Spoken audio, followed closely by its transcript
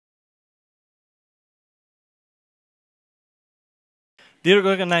Dear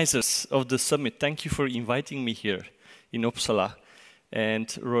organizers of the summit, thank you for inviting me here in Uppsala.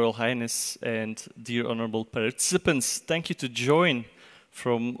 And Royal Highness and dear honorable participants, thank you to join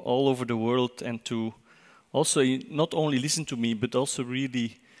from all over the world and to also not only listen to me, but also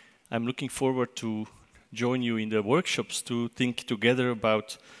really I'm looking forward to join you in the workshops to think together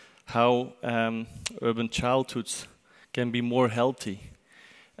about how urban childhoods can be more healthy.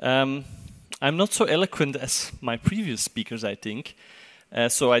 I'm not so eloquent as my previous speakers, I think,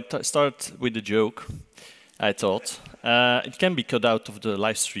 so I start with a joke. I thought. It can be cut out of the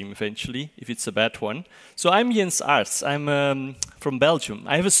live stream eventually, if it's a bad one. So I'm Jens Aerts, I'm from Belgium.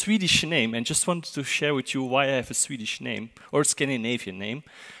 I have a Swedish name and just wanted to share with you why I have a Swedish name, or Scandinavian name.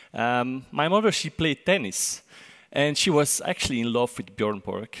 My mother, she played tennis, and she was actually in love with Björn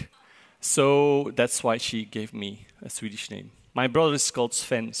Borg. So that's why she gave me a Swedish name. My brother is called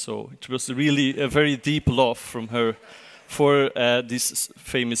Sven, so it was really a very deep love from her for this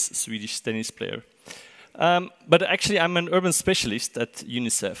famous Swedish tennis player. But actually, I'm an urban specialist at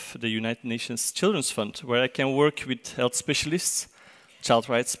UNICEF, the United Nations Children's Fund, where I can work with health specialists, child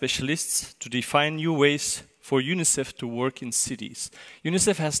rights specialists, to define new ways for UNICEF to work in cities.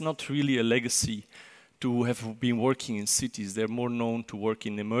 UNICEF has not really a legacy to have been working in cities. They're more known to work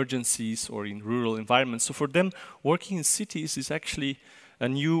in emergencies or in rural environments. So for them, working in cities is actually a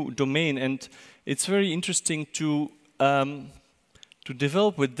new domain, and it's very interesting to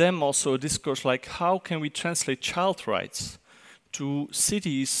develop with them also a discourse like how can we translate child rights to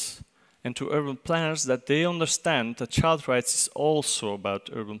cities and to urban planners, that they understand that child rights is also about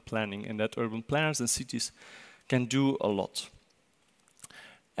urban planning and that urban planners and cities can do a lot.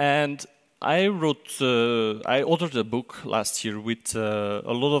 And I authored a book last year with a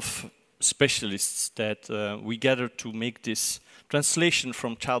lot of specialists that we gathered to make this translation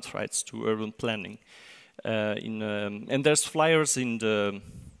from child rights to urban planning. And there's flyers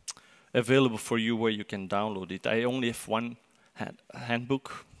available for you where you can download it. I only have one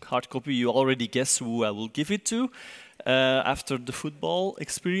handbook, hard copy. You already guess who I will give it to after the football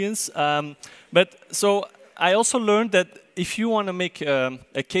experience. But so I also learned that if you want to make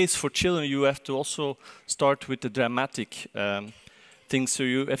a case for children, you have to also start with the dramatic things. So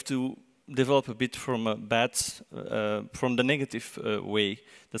you have to develop a bit from a from the negative way.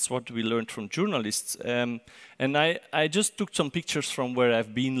 That's what we learned from journalists. And I just took some pictures from where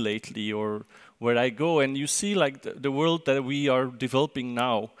I've been lately or where I go, and you see like the world that we are developing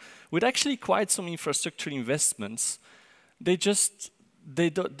now, with actually quite some infrastructure investments. They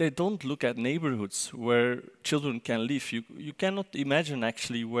don't look at neighborhoods where children can live. You cannot imagine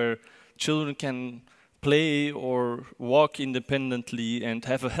actually where children can play or walk independently and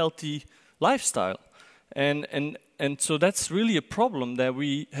have a healthy lifestyle. And so that's really a problem that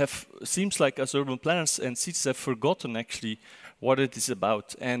we have, seems like as urban planners and cities have forgotten actually what it is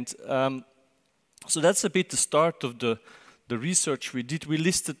about. And so that's a bit the start of the research we did. We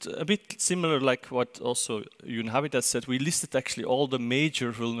listed a bit similar like what also UNHabitat said. We listed actually all the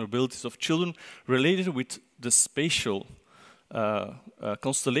major vulnerabilities of children related with the spatial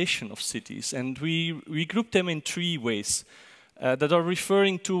constellation of cities. And we grouped them in 3 ways that are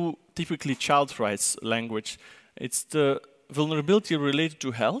referring to typically child rights language. It's the vulnerability related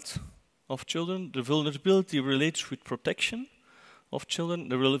to health of children, the vulnerability related with protection of children,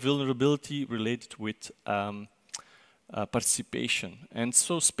 the vulnerability related with participation. And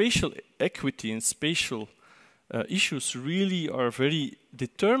so spatial equity and spatial issues really are very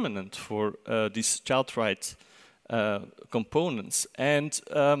determinant for these child rights components. And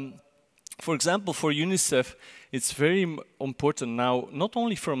for example, for UNICEF, it's very important now, not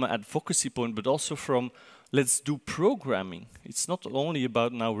only from an advocacy point, but also from let's do programming. It's not only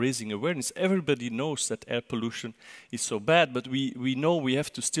about now raising awareness. Everybody knows that air pollution is so bad, but we know we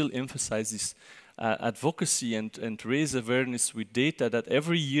have to still emphasize this advocacy and raise awareness with data that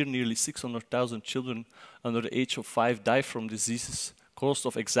every year nearly 600,000 children under the age of 5 die from diseases caused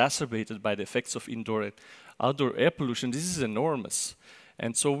or exacerbated by the effects of indoor and outdoor air pollution. This is enormous.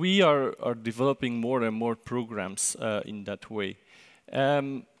 And so we are developing more and more programs in that way.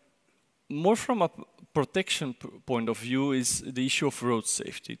 More from a protection point of view is the issue of road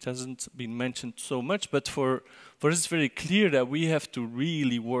safety. It hasn't been mentioned so much, but for us it's very clear that we have to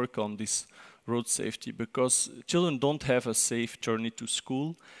really work on this road safety because children don't have a safe journey to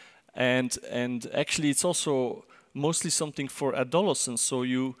school. And actually it's also mostly something for adolescents. So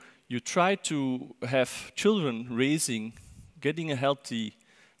you try to have children getting a healthy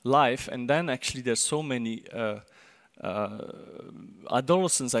life, and then actually there's so many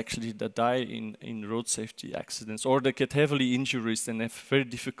adolescents actually that die in road safety accidents, or they get heavily injuries and have very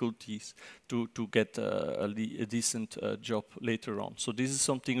difficulties to get a decent job later on. So this is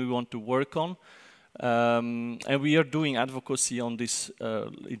something we want to work on. And we are doing advocacy on this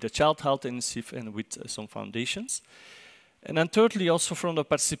in the Child Health Initiative and with some foundations. And then thirdly, also from the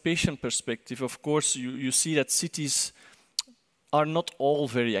participation perspective, of course, you see that cities are not all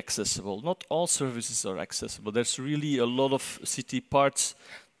very accessible. Not all services are accessible. There's really a lot of city parts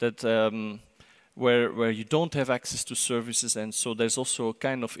that where you don't have access to services, and so there's also a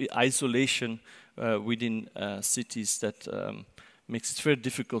kind of isolation within cities that makes it very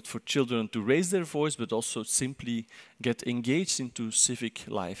difficult for children to raise their voice, but also simply get engaged into civic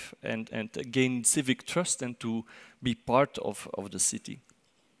life and gain civic trust and to be part of the city.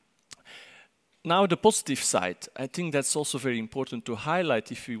 Now the positive side, I think that's also very important to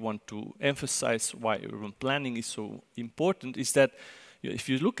highlight if we want to emphasize why urban planning is so important, is that if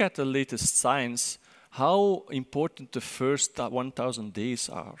you look at the latest science, how important the first 1,000 days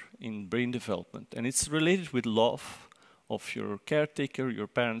are in brain development. And it's related with love of your caretaker, your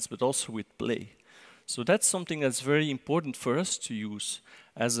parents, but also with play. So that's something that's very important for us to use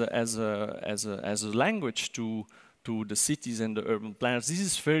as a language to the cities and the urban planners. This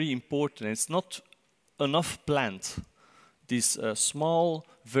is very important. It's not enough planned. These small,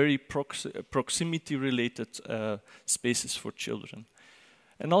 very proximity-related spaces for children.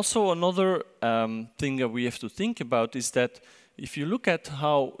 And also another thing that we have to think about is that if you look at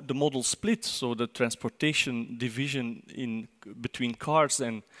how the model splits, so the transportation division between cars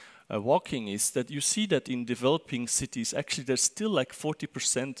and walking, is that you see that in developing cities, actually there's still like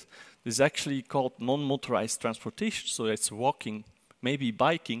 40% is actually called non-motorized transportation, so it's walking, maybe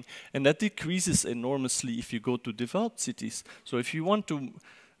biking, and that decreases enormously if you go to developed cities. So if we want to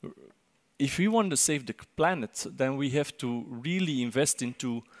save the planet, then we have to really invest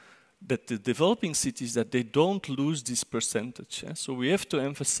into that the developing cities, that they don't lose this percentage. So we have to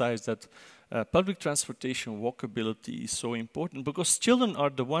emphasize that public transportation, walkability is so important, because children are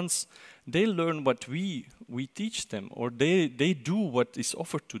the ones, they learn what we teach them, or they do what is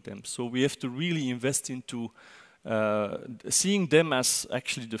offered to them. So we have to really invest into seeing them as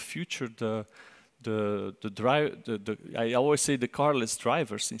actually the future, I always say the carless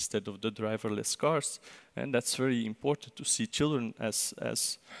drivers instead of the driverless cars, and that's very important to see children as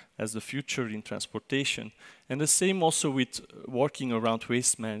the future in transportation. And the same also with working around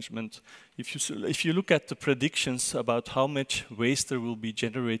waste management. If you look at the predictions about how much waste there will be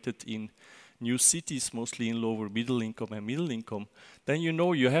generated in new cities, mostly in lower middle income and middle income, then you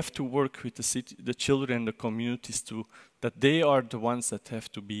know you have to work with the children and the communities that they are the ones that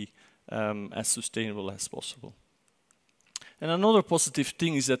have to be as sustainable as possible. And another positive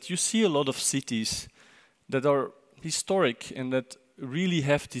thing is that you see a lot of cities that are historic and that really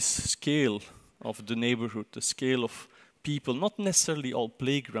have this scale of the neighborhood, the scale of people, not necessarily all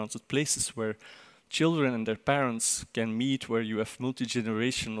playgrounds, but places where children and their parents can meet, where you have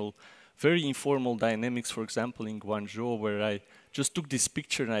multi-generational, very informal dynamics. For example, in Guangzhou, where I just took this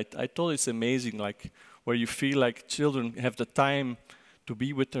picture and I thought it's amazing, like where you feel like children have the time to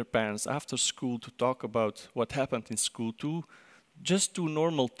be with their parents after school, to talk about what happened in school, to just do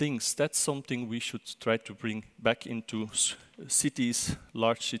normal things. That's something we should try to bring back into cities,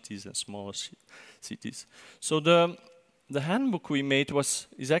 large cities and smaller cities. So the handbook we made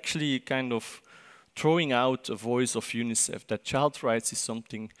is actually kind of throwing out a voice of UNICEF, that child rights is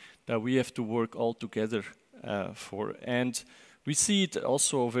something that we have to work all together for. And we see it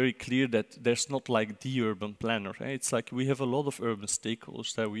also very clear that there's not like the urban planner. It's like we have a lot of urban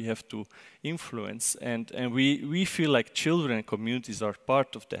stakeholders that we have to influence, and we feel like children and communities are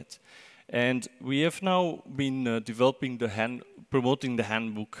part of that. And we have now been promoting the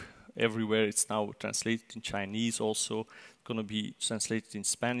handbook everywhere. It's now translated in Chinese also, going to be translated in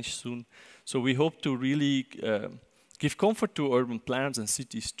Spanish soon. So we hope to really give comfort to urban planners and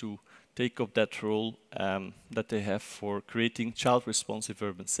cities to take up that role that they have for creating child-responsive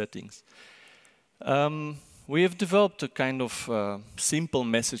urban settings. We have developed a kind of simple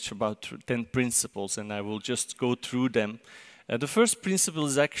message about 10 principles, and I will just go through them. The first principle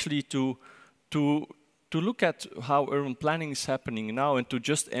is actually to look at how urban planning is happening now, and to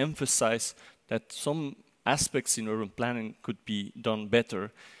just emphasize that some aspects in urban planning could be done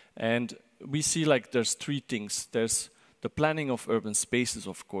better. And we see like there's three things. There's the planning of urban spaces,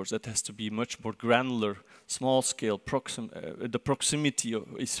 of course, that has to be much more granular, small scale. The proximity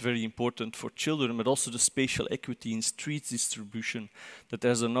is very important for children, but also the spatial equity in street distribution, that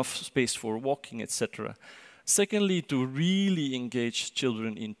there's enough space for walking, etc. Secondly, to really engage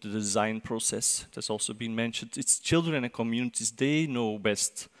children in the design process. That's also been mentioned. It's children and communities, they know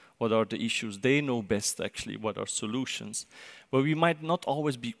best what are the issues. They know best, actually, what are solutions. But we might not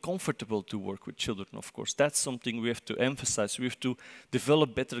always be comfortable to work with children, of course. That's something we have to emphasize. We have to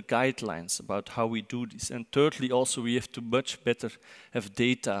develop better guidelines about how we do this. And thirdly, also, we have to much better have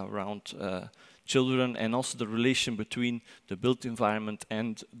data around children and also the relation between the built environment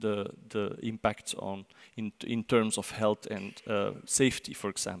and the impact on in terms of health and safety, for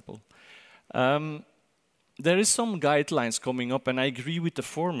example. There is some guidelines coming up, and I agree with the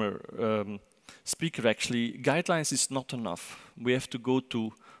former speaker, actually. Guidelines is not enough. We have to go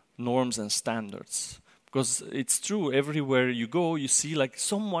to norms and standards. Because it's true, everywhere you go, you see like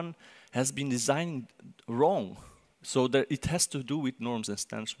someone has been designing wrong. So it has to do with norms and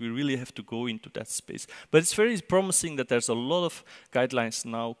standards. We really have to go into that space. But it's very promising that there's a lot of guidelines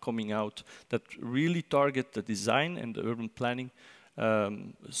now coming out that really target the design and the urban planning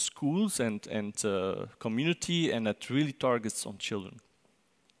schools and community, and that really targets on children.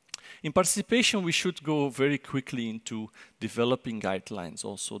 In participation, we should go very quickly into developing guidelines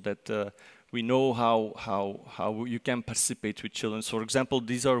also that we know how you can participate with children. So, for example,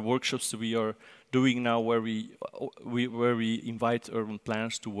 these are workshops we are doing now where we invite urban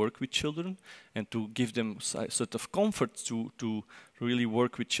planners to work with children and to give them sort of comfort to really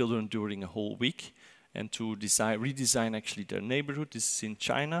work with children during a whole week and to redesign actually their neighborhood. This is in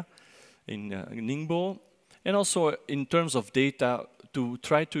China, in Ningbo. And also in terms of data, to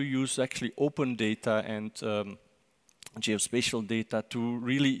try to use actually open data and geospatial data to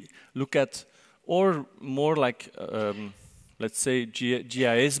really look at, or more like, let's say,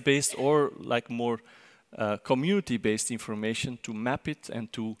 GIS-based or like more community-based information to map it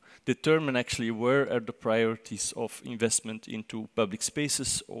and to determine actually where are the priorities of investment into public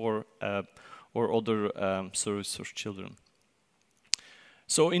spaces or other services for children.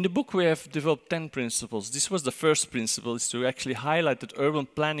 So in the book we have developed 10 principles. This was the first principle, is to actually highlight that urban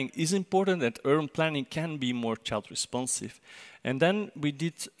planning is important, that urban planning can be more child responsive. And then we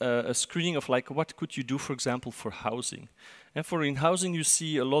did a screening of like what could you do, for example, for housing. And for in housing you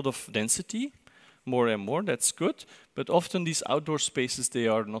see a lot of density, more and more, that's good. But often these outdoor spaces, they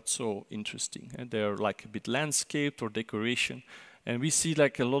are not so interesting. And they are like a bit landscaped or decoration. And we see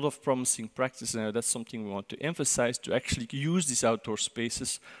like a lot of promising practice, and that's something we want to emphasize, to actually use these outdoor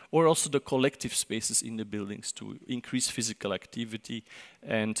spaces or also the collective spaces in the buildings to increase physical activity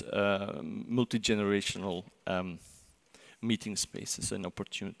and multi-generational meeting spaces and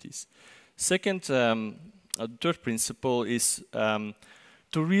opportunities. Second, third principle is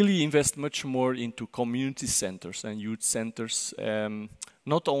to really invest much more into community centers and youth centers.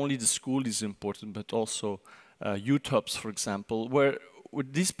 Not only the school is important, but also youth hubs, for example, where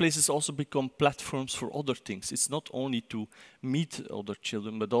these places also become platforms for other things. It's not only to meet other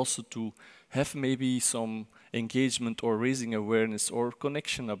children, but also to have maybe some engagement or raising awareness or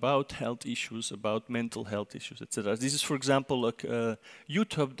connection about health issues, about mental health issues, etc. This is, for example, a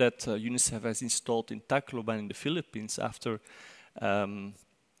youth hub that UNICEF has installed in Tacloban in the Philippines after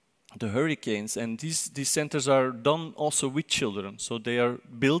the hurricanes. And these centers are done also with children, so they are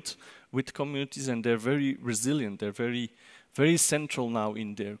built with communities, and they're very resilient. They're very central now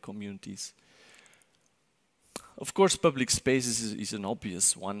in their communities. Of course, public spaces is an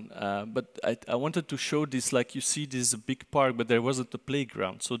obvious one, but I wanted to show this. Like you see, this is a big park, but there wasn't a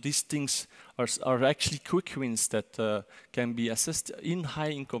playground. So these things are actually quick wins that can be assessed in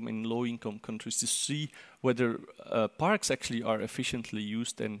high-income and low-income countries to see whether parks actually are efficiently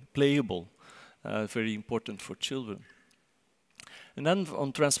used and playable. Very important for children. And then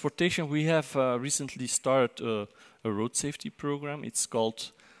on transportation, we have recently started a road safety program. It's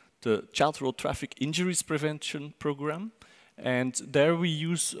called the Child Road Traffic Injuries Prevention Program. And there we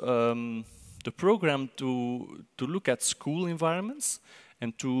use the program to look at school environments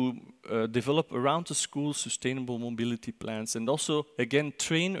and to develop around the school sustainable mobility plans, and also, again,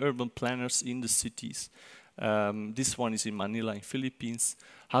 train urban planners in the cities. This one is in Manila, in Philippines,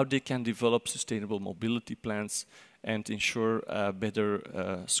 how they can develop sustainable mobility plans and ensure better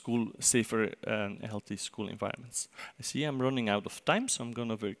safer and healthy school environments. I see I'm running out of time, so I'm going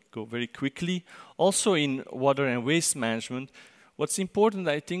to go very quickly. Also in water and waste management, what's important,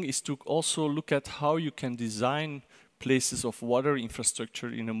 I think, is to also look at how you can design places of water infrastructure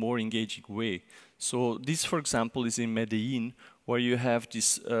in a more engaging way. So this, for example, is in Medellin, where you have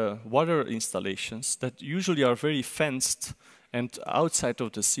these water installations that usually are very fenced and outside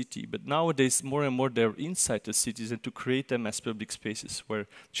of the city. But nowadays, more and more, they're inside the cities, and to create them as public spaces where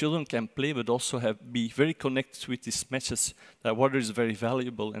children can play, but also be very connected with this message that water is very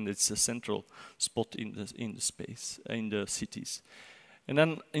valuable and it's a central spot in the space, in the cities. And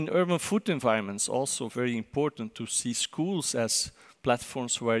then in urban food environments, also very important to see schools as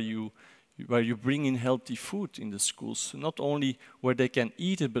platforms where you bring in healthy food in the schools, not only where they can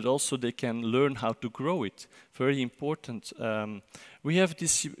eat it, but also they can learn how to grow it. Very important. We have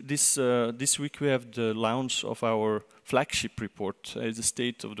this week we have the launch of our flagship report, the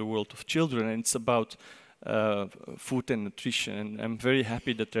State of the World of Children, and it's about food and nutrition. And I'm very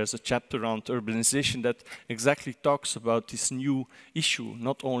happy that there's a chapter around urbanization that exactly talks about this new issue,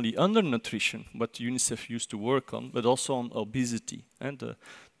 not only undernutrition, what UNICEF used to work on, but also on obesity and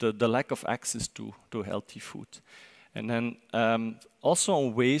the lack of access to healthy food. And then also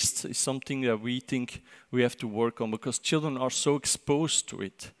on waste is something that we think we have to work on, because children are so exposed to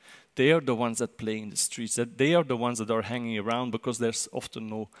it. They are the ones that play in the streets, that they are the ones that are hanging around, because there's often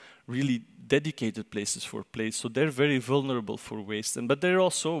no really dedicated places for play. So they're very vulnerable for waste. But they're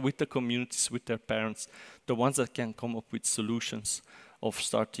also, with the communities, with their parents, the ones that can come up with solutions of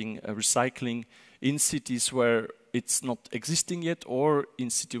starting recycling in cities where it's not existing yet, or in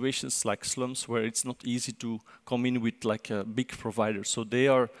situations like slums where it's not easy to come in with like a big provider. So they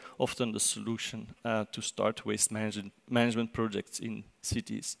are often the solution to start waste management projects in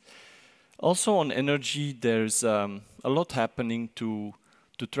cities. Also on energy, there's a lot happening to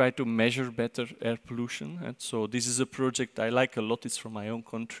try to measure better air pollution. And so this is a project I like a lot. It's from my own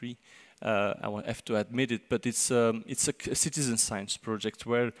country. I have to admit it, but it's a citizen science project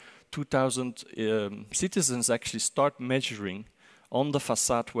where 2,000 citizens actually start measuring on the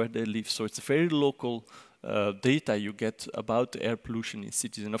facade where they live. So it's very local data you get about air pollution in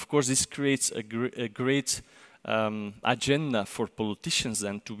cities. And of course, this creates a great agenda for politicians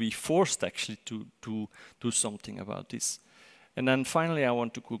then to be forced actually to do something about this. And then finally, I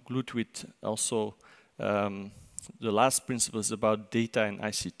want to conclude with also the last principles about data and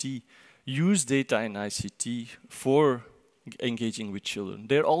ICT. Use data and ICT for engaging with children.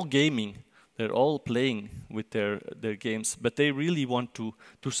 They're all gaming, they're all playing with their games, but they really want to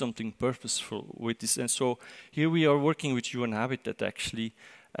do something purposeful with this. And so here we are working with UN Habitat actually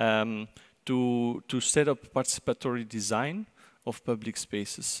to set up participatory design of public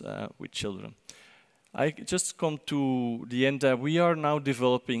spaces with children. I just come to the end that we are now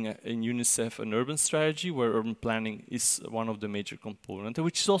developing in UNICEF an urban strategy where urban planning is one of the major components,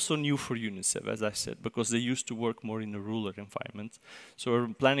 which is also new for UNICEF, as I said, because they used to work more in a rural environment. So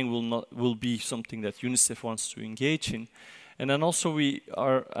urban planning will be something that UNICEF wants to engage in. And then also we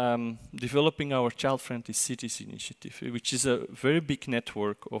are developing our Child-Friendly Cities initiative, which is a very big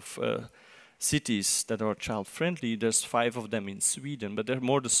network of cities that are child-friendly. There's 5 of them in Sweden, but they're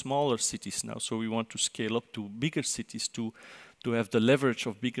more the smaller cities now. So we want to scale up to bigger cities to have the leverage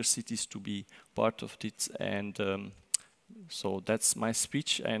of bigger cities to be part of it. And so that's my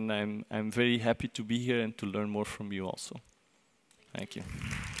speech, and I'm very happy to be here and to learn more from you also. Thank you.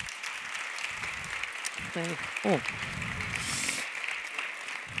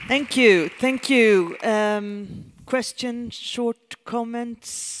 Thank you. Thank you. Questions, short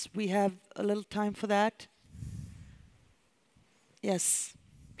comments? We have a little time for that. Yes,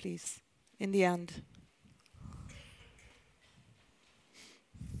 please, in the end.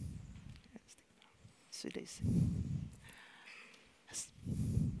 Yes.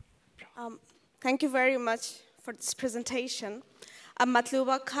 Thank you very much for this presentation. I'm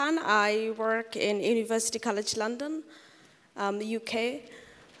Matluba Khan. I work in University College London, the UK.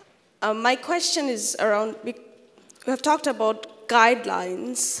 My question is around, we have talked about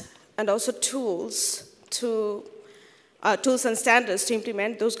guidelines and also tools and standards to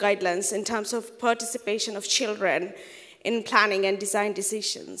implement those guidelines in terms of participation of children in planning and design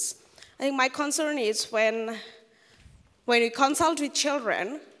decisions. I think my concern is when we consult with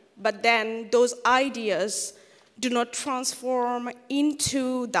children, but then those ideas do not transform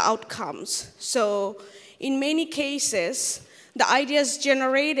into the outcomes. So in many cases, the ideas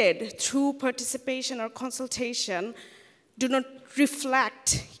generated through participation or consultation do not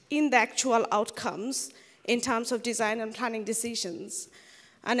reflect in the actual outcomes in terms of design and planning decisions.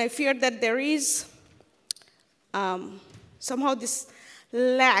 And I fear that there is somehow this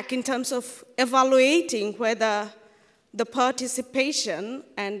lack in terms of evaluating whether the participation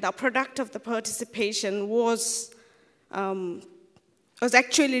and the product of the participation was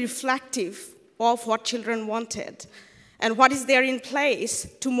actually reflective of what children wanted, and what is there in place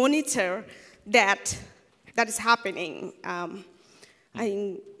to monitor that is happening.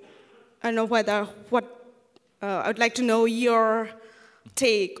 I don't know whether what I would like to know your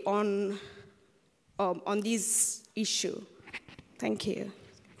take on this issue. Thank you.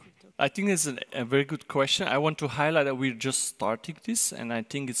 I think it's a very good question. I want to highlight that we're just starting this, and I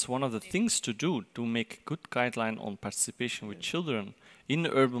think it's one of the things to do to make a good guideline on participation with children in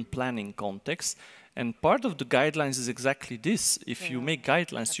the urban planning context. And part of the guidelines is exactly this. If you make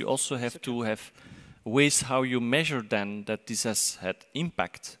guidelines, you also have to have ways how you measure then that this has had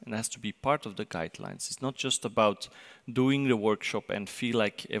impact, and has to be part of the guidelines. It's not just about doing the workshop and feel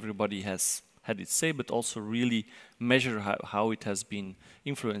like everybody has had its say, but also really measure how it has been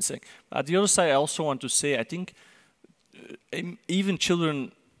influencing. At the other side, I also want to say, I think even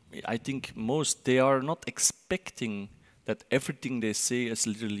children, I think most, they are not expecting that everything they say is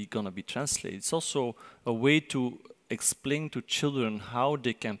literally going to be translated. It's also a way to explain to children how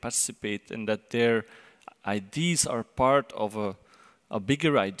they can participate and that their ideas are part of a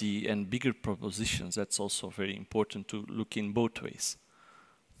bigger idea and bigger propositions. That's also very important to look in both ways.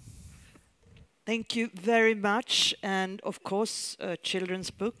 Thank you very much. And of course, a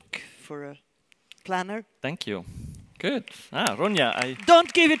children's book for a planner. Thank you. Good. Ronja,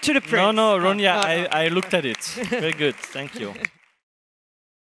 Don't give it to the prince. No, Ronja, I looked at it. Very good. Thank you.